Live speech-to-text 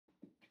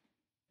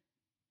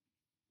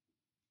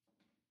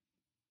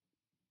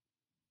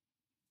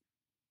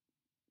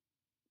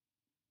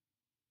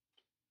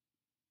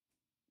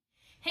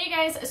Hey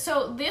guys,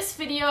 so this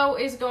video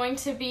is going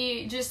to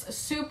be just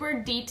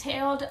super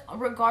detailed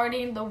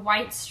regarding the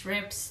white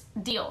strips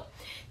deal.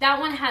 That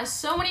one has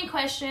so many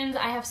questions.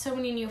 I have so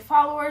many new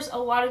followers. A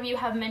lot of you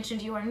have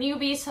mentioned you are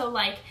newbies, so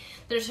like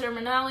their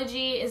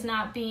terminology is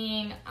not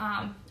being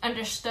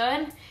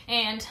understood.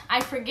 And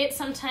I forget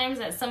sometimes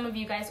that some of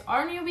you guys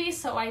are newbies,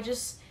 so I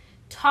just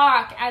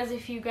talk as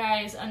if you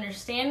guys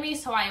understand me,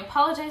 so I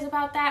apologize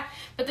about that.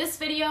 But this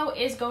video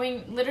is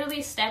going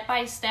literally step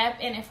by step,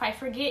 and if I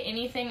forget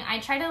anything, I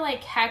try to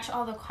like catch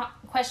all the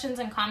questions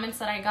and comments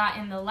that I got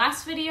in the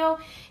last video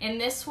in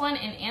this one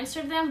and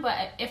answer them.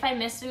 But if I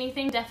missed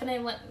anything,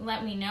 definitely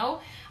let me know.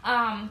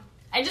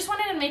 I just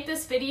wanted to make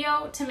this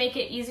video to make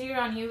it easier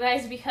on you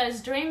guys,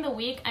 because during the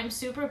week I'm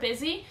super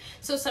busy,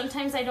 so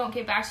sometimes I don't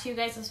get back to you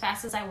guys as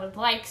fast as I would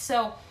like.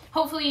 So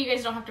hopefully you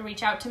guys don't have to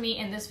reach out to me,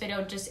 and this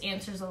video just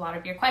answers a lot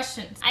of your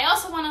questions. I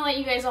also want to let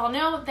you guys all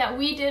know that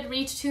we did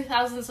reach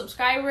 2,000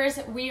 subscribers.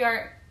 We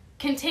are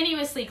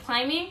continuously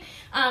climbing,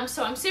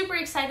 so I'm super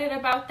excited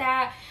about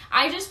that.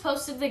 I just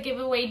posted the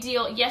giveaway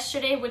deal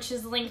yesterday, which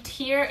is linked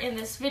here in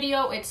this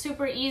video. It's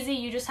super easy.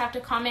 You just have to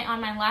comment on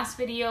my last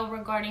video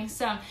regarding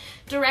some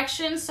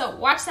directions. So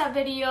watch that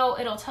video.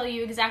 It'll tell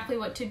you exactly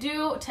what to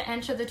do to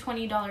enter the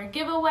 $20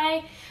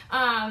 giveaway.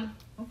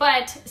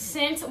 But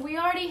since we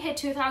already hit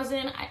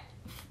 2,000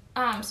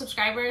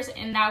 subscribers,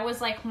 and that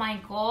was like my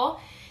goal,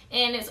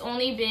 and it's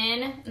only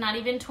been not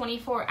even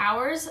 24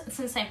 hours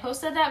since I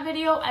posted that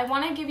video, I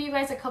want to give you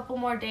guys a couple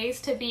more days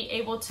to be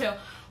able to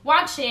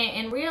watch it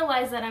and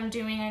realize that I'm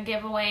doing a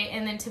giveaway,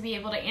 and then to be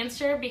able to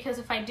answer, because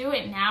if I do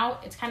it now,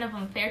 it's kind of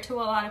unfair to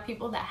a lot of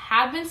people that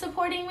have been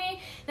supporting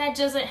me that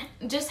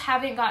just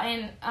haven't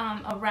gotten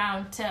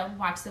around to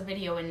watch the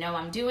video and know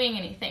I'm doing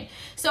anything.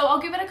 So I'll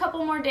give it a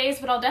couple more days,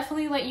 but I'll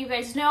definitely let you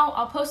guys know.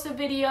 I'll post a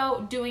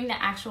video doing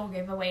the actual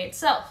giveaway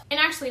itself. And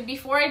actually,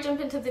 before I jump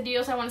into the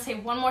deals, I want to say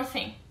one more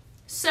thing.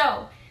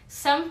 So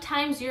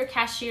sometimes your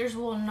cashiers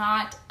will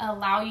not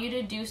allow you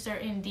to do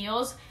certain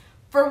deals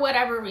for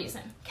whatever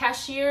reason.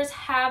 Cashiers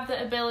have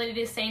the ability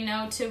to say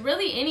no to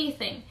really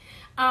anything.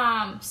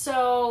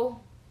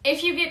 So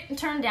if you get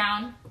turned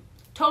down,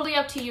 totally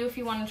up to you if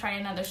you want to try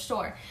another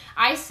store.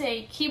 I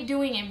say keep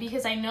doing it,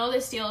 because I know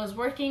this deal is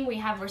working. We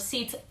have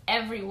receipts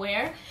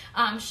everywhere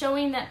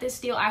showing that this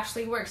deal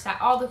actually works, that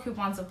all the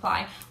coupons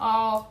apply,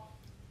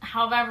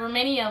 however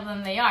many of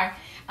them they are.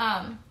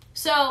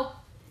 So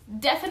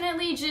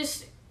definitely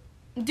just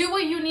do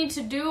what you need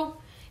to do.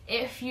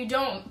 If you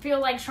don't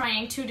feel like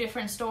trying two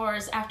different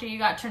stores after you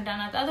got turned down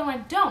at the other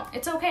one, don't.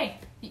 It's okay.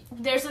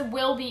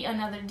 Will be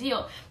another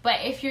deal. But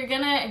if you're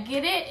gonna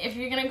get it, if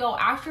you're gonna go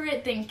after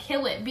it, then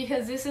kill it,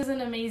 because this is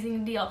an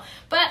amazing deal.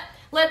 But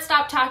let's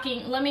stop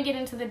talking. Let me get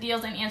into the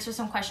deals and answer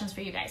some questions for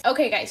you guys.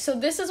 Okay guys, so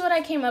this is what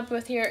I came up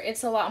with here.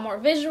 It's a lot more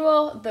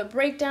visual. The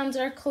breakdowns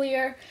are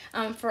clear.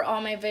 For all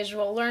my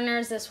visual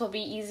learners, this will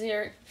be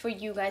easier for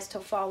you guys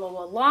to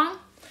follow along.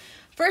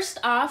 First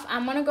off,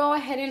 I'm going to go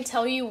ahead and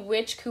tell you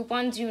which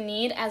coupons you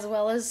need, as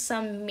well as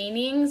some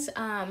meanings,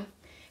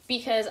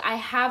 because I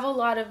have a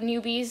lot of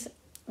newbies,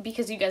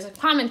 because you guys have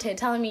commented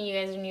telling me you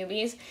guys are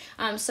newbies.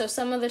 So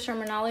some of the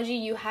terminology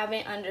you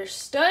haven't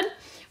understood,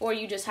 or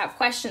you just have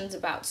questions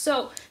about.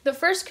 So the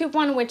first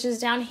coupon, which is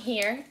down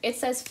here, it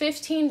says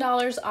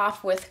 $15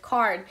 off with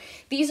card.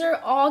 These are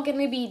all going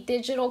to be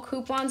digital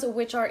coupons,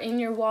 which are in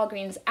your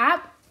Walgreens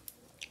app.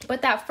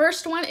 But that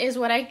first one is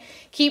what I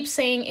keep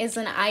saying is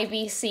an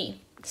IVC.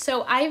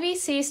 So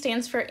IVC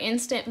stands for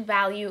Instant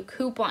Value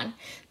Coupon.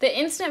 The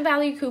Instant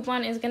Value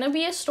Coupon is going to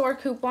be a store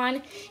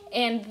coupon,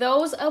 and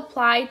those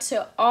apply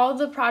to all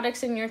the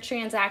products in your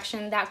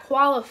transaction that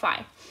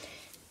qualify.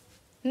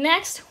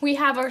 Next, we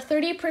have our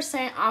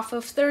 30% off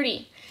of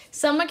 30.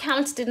 Some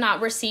accounts did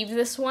not receive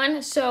this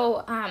one,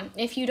 so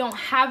if you don't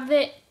have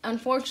it,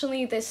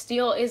 unfortunately, this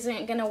deal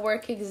isn't going to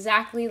work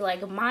exactly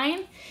like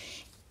mine.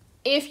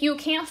 If you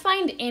can't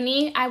find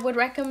any, I would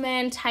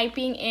recommend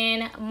typing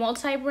in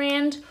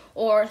multi-brand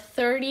or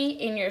 30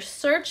 in your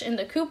search in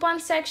the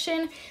coupon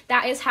section.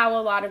 That is how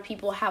a lot of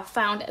people have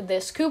found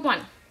this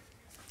coupon.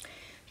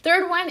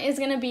 Third one is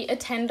going to be a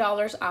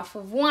 $10 off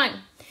of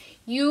one.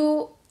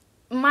 You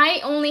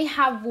might only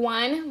have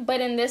one,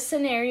 but in this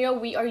scenario,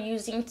 we are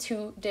using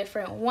two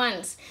different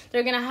ones.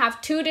 They're going to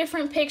have two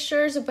different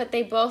pictures, but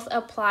they both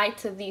apply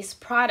to these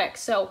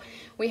products. So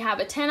we have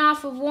a 10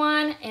 off of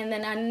one, and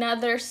then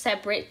another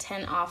separate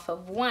 10 off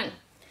of one.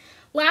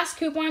 Last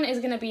coupon is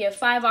going to be a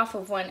 5 off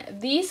of one.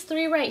 These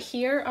three right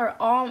here are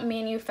all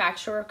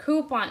manufacturer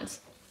coupons.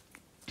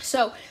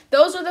 So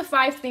those are the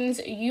 5 things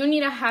you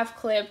need to have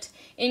clipped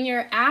in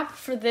your app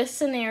for this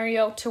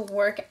scenario to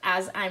work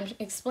as I'm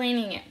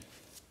explaining it.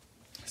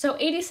 So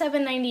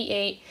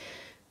 $87.98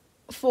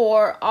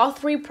 for all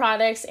 3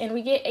 products, and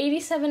we get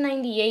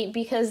 $87.98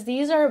 because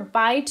these are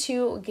buy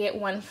 2 get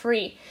 1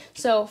 free.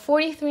 So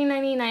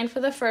 $43.99 for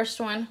the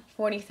first one,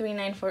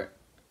 $43.99 for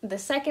the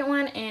second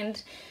one,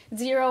 and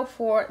 $0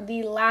 for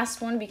the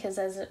last one, because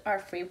that's our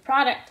free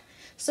product.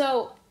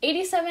 So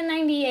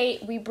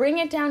 $87.98, we bring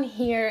it down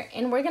here,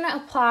 and we're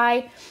gonna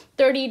apply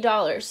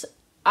 $30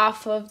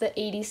 off of the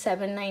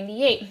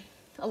 $87.98.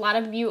 a lot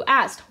of you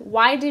asked,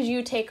 why did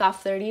you take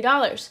off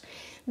 $30?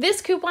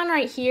 This coupon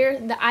right here,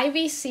 the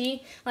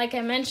IVC, like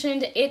I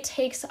mentioned, it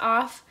takes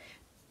off,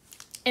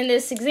 in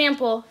this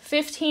example,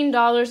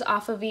 $15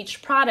 off of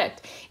each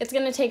product. It's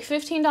going to take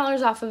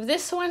 $15 off of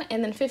this one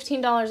and then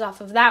 $15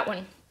 off of that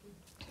one.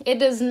 It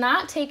does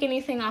not take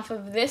anything off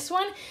of this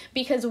one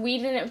because we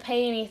didn't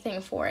pay anything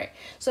for it.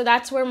 So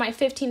that's where my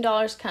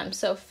 $15 comes.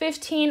 So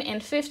 15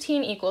 and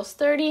 15 equals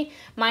 30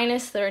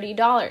 minus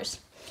 $30.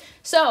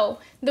 So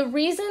the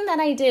reason that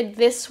I did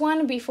this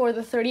one before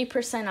the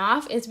 30%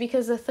 off is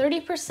because the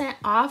 30%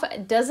 off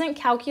doesn't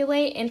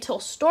calculate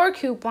until store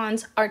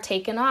coupons are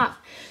taken off.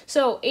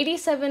 So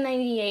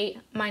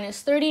 $87.98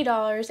 minus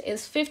 $30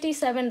 is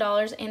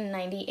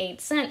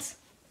 $57.98.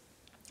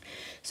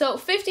 So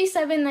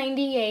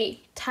 $57.98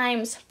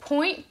 times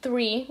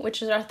 0.3,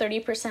 which is our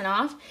 30%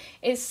 off,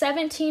 is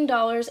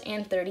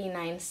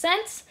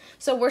 $17.39.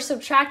 So we're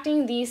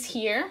subtracting these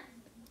here.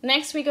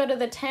 Next, we go to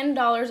the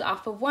 $10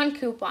 off of one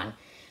coupon.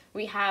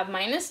 We have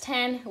minus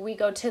 10. We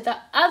go to the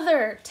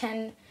other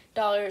 $10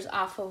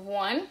 off of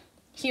one.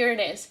 Here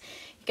it is.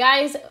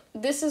 Guys,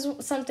 this is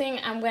something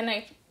I'm going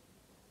to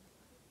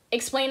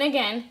explain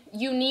again.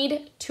 You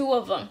need two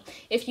of them.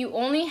 If you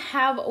only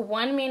have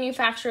one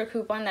manufacturer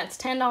coupon that's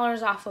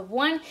 $10 off of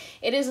one,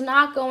 it is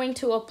not going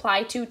to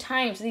apply 2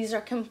 times. These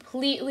are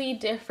completely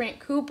different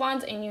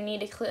coupons and you need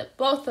to clip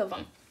both of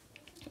them.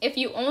 If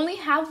you only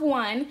have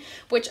one,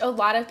 which a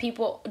lot of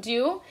people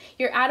do,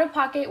 your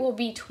out-of-pocket will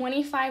be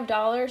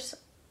 $25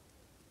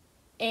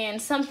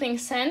 and something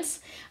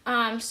cents.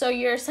 So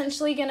you're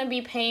essentially going to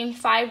be paying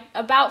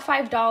about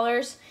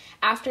 $5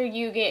 after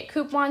you get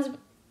coupons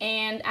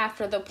and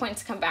after the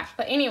points come back.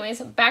 But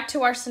anyways, back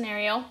to our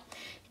scenario.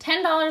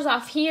 $10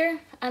 off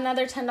here,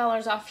 another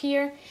 $10 off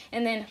here,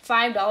 and then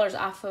 $5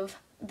 off of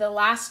the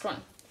last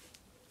one.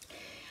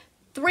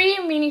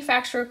 3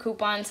 manufacturer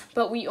coupons,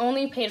 but we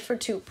only paid for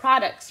 2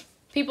 products.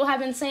 People have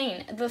been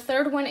saying the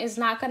third one is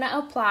not going to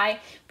apply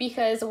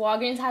because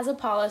Walgreens has a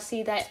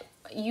policy that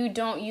you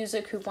don't use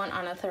a coupon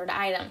on a third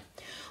item.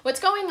 What's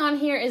going on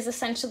here is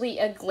essentially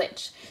a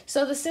glitch.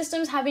 So the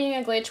system's having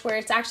a glitch where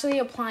it's actually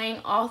applying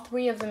all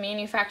 3 of the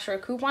manufacturer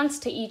coupons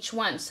to each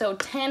one. So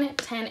 10,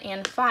 10,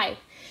 and 5.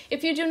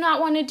 If you do not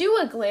want to do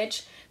a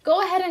glitch,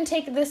 go ahead and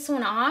take this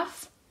one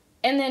off.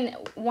 And then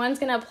one's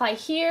going to apply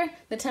here,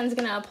 the 10's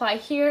going to apply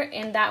here,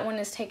 and that one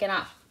is taken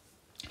off.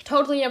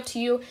 Totally up to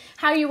you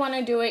how you want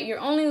to do it.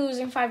 You're only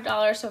losing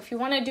 $5, so if you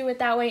want to do it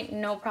that way,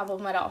 no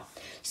problem at all.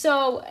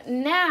 So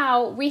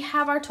now we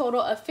have our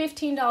total of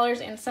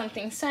 $15 and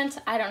something cents.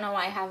 I don't know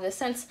why I have the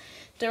cents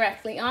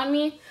directly on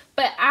me,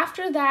 but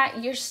after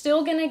that, you're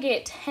still going to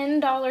get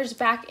 $10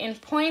 back in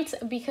points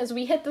because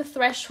we hit the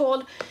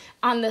threshold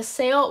on the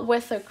sale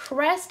with a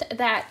Crest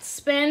that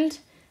spend,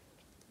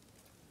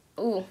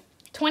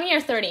 20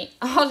 or 30,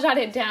 I'll jot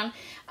it down,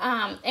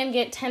 and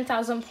get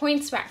 10,000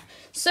 points back.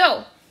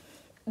 So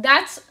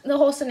that's the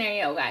whole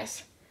scenario,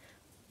 guys.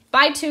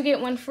 Buy 2, get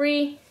 1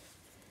 free.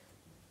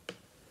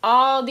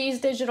 All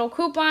these digital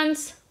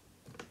coupons,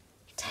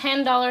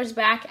 $10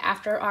 back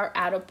after our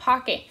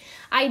out-of-pocket.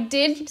 I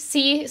did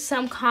see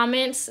some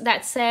comments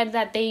that said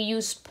that they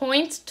used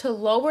points to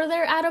lower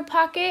their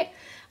out-of-pocket.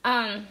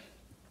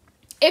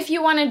 If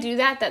you want to do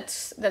that,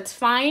 that's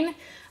fine.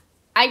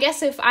 I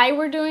guess if I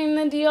were doing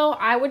the deal,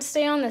 I would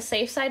stay on the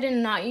safe side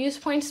and not use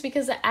points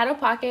because the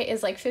out-of-pocket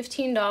is like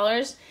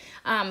 $15.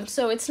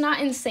 So it's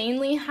not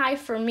insanely high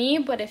for me,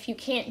 but if you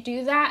can't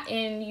do that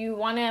and you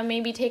want to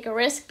maybe take a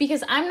risk,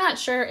 because I'm not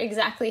sure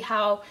exactly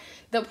how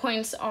the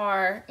points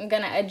are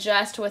going to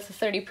adjust with the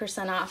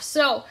 30% off.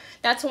 So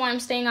that's why I'm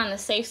staying on the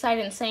safe side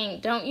and saying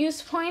don't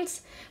use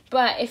points.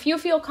 But if you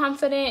feel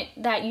confident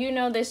that you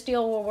know this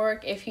deal will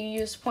work, if you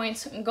use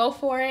points, go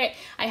for it.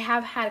 I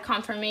have had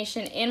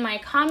confirmation in my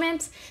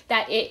comments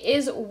that it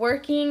is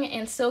working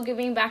and still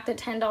giving back the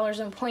 $10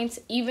 in points,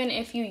 even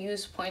if you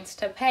use points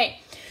to pay.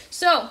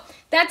 So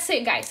that's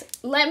it, guys.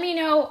 Let me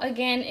know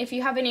again if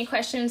you have any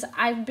questions.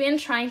 I've been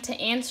trying to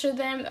answer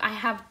them. I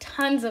have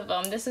tons of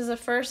them. This is the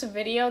first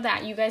video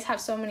that you guys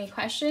have so many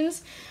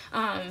questions.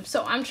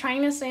 So I'm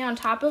trying to stay on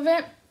top of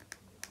it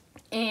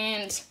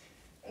and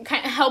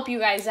kind of help you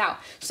guys out.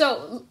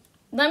 So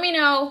let me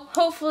know.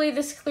 Hopefully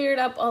this cleared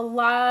up a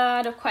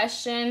lot of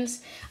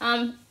questions.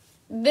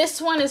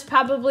 This one is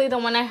probably the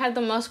one I had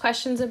the most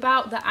questions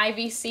about, the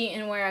IVC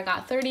and where I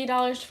got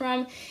 $30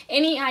 from.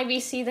 Any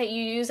IVC that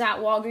you use at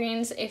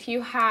Walgreens, if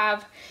you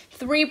have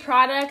 3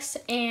 products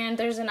and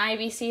there's an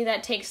IVC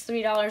that takes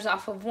 $3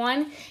 off of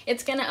one,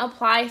 it's going to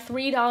apply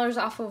 $3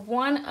 off of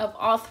one of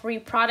all 3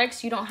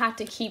 products. You don't have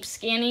to keep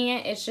scanning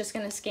it. It's just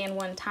going to scan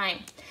one time.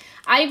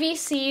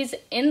 IVCs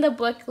in the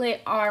booklet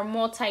are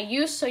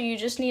multi-use, so you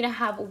just need to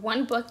have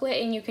one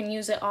booklet and you can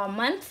use it all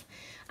month.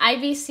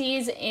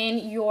 IVCs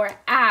in your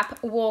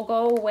app will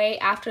go away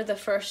after the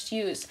first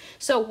use.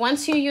 So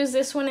once you use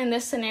this one in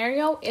this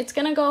scenario, it's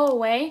going to go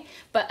away.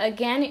 But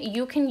again,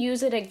 you can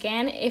use it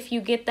again if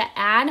you get the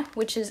ad,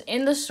 which is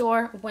in the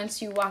store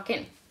once you walk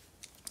in.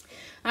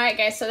 All right,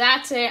 guys, so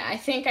that's it. I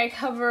think I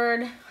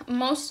covered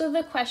most of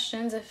the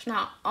questions, if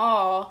not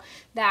all,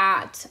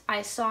 that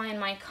I saw in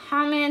my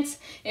comments.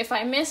 If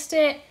I missed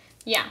it,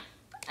 yeah,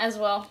 as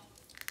well,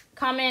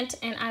 comment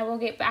and I will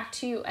get back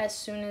to you as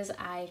soon as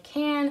I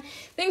can.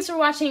 Thanks for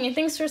watching and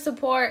thanks for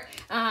support.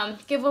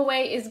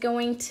 Giveaway is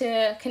going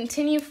to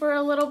continue for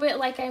a little bit,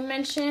 like I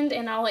mentioned,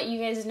 and I'll let you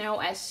guys know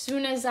as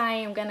soon as I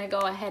am gonna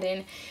go ahead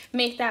and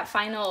make that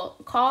final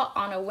call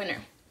on a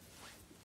winner.